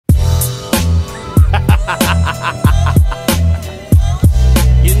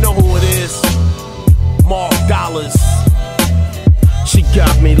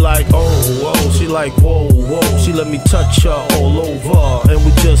like, whoa, whoa. She let me touch her all over, and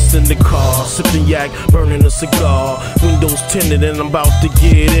we just in the car, sipping yak, burning a cigar. Windows tinted and I'm about to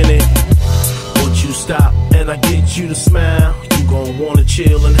get in it. Once you stop and I get you to smile, you gon' wanna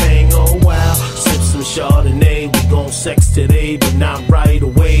chill and hang a while. Sip some Chardonnay, we gon' sex today, but not right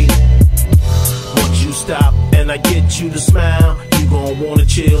away. Once you stop and I get you to smile, you gon' wanna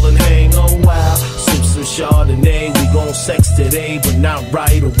chill and hang a while. Sip some Chardonnay, we gon' sex today, but not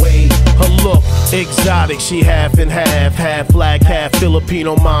right away. Her look exotic, she half and half, half black, half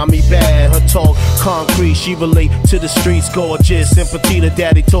Filipino, mommy bad. Her talk concrete, she relate to the streets, gorgeous and petite.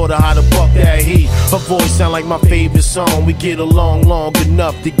 Daddy taught her how to buck that heat. Her voice sound like my favorite song. We get along long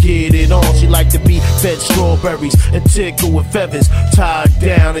enough to get it on. She like to be fed strawberries and tickled with feathers, tied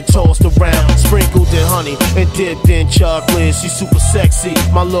down and tossed around, sprinkled in honey and dipped in chocolate. She's super sexy,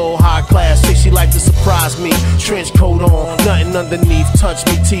 my little high class chick. She like to surprise me, trench coat on, nothing underneath, touch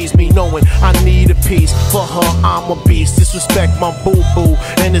me, tease me, knowing I need a piece. For her, I'm a beast, disrespect my boo-boo,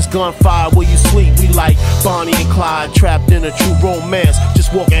 and it's gunfire where you sleep. We like Bonnie and Clyde, trapped in a true romance,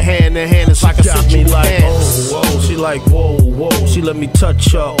 just walking hand in hand. It's like I got me like, oh, whoa. She like, whoa, whoa. She let me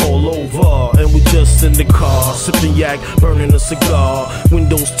touch her all over, and we just in the car, sipping yak, burning a cigar.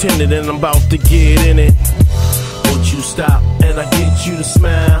 Windows tinted and I'm about to get in it. Once you stop and I get you to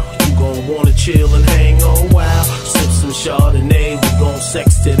smile, you gon' wanna chill and hang a while. Sip some Chardonnay, we gon'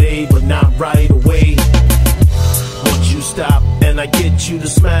 sex today, but not right away. Once you stop and I get you to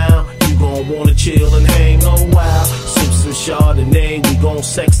smile, you gon' wanna chill and hang a while. Sip some Chardonnay, we gon'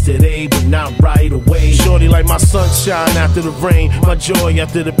 sex today, but not right away. Shorty like my sunshine after the rain, my joy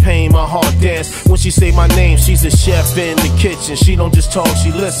after the pain, my heart dance when she say my name. She's a chef in the kitchen, she don't just talk,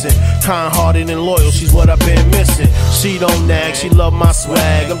 she listen. Kind-hearted and loyal, she's what I've been missing. She don't nag, she love my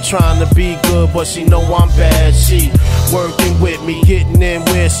swag. I'm trying to be good, but she know I'm bad. She working with me, getting in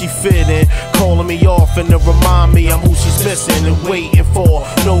where she fit in, calling me off and to remind me I'm who she's missing and waiting for.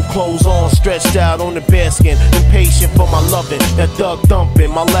 No clothes on, stretched out on the bearskin, impatient for my loving. That thug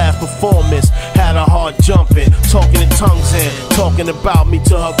thumping, my last performance had her heart jumping, talking in tongues and talking about me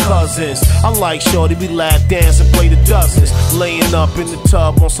to her cousins. I like shorty, we laugh, dance and play the dozens, laying up in the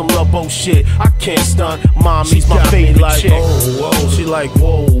tub on some love boat shit. I can't stunt, mommy's my favorite like, chick. Oh, whoa. She like,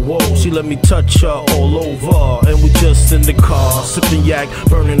 whoa, whoa. She let me touch her all over, and we just in the car, sipping yak,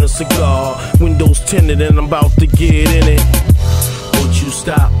 burning a cigar. Windows tinted and I'm about to get in it. Once you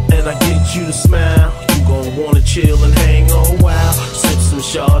stop and I get you to smile, you gon' wanna chill and hang a while. Sip some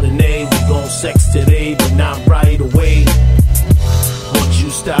Chardonnay, we gon' sex today, but not right away. Once you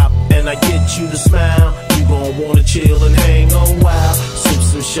stop and I get you to smile, you gon' wanna chill and hang a while. Sip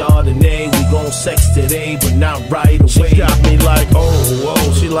some Chardonnay, we gon' sex today, but not right away. She got me like, oh,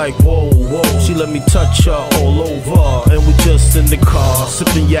 whoa. She like, whoa, whoa. She let me touch her all over, and we just in the car,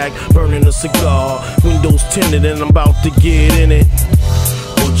 sipping yak, burning a cigar. Windows tinted and I'm about to get in it.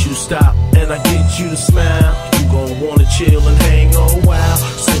 Once you stop and I get you to smile, you gon' wanna chill and hang a while.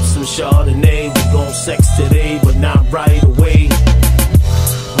 Sip some Chardonnay, we gon' sex today, but not right away.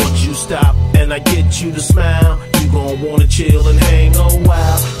 Once you stop and I get you to smile, you gon' wanna chill and hang a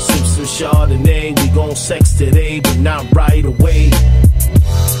while. Sip some Chardonnay, we gon' sex today, but not right away.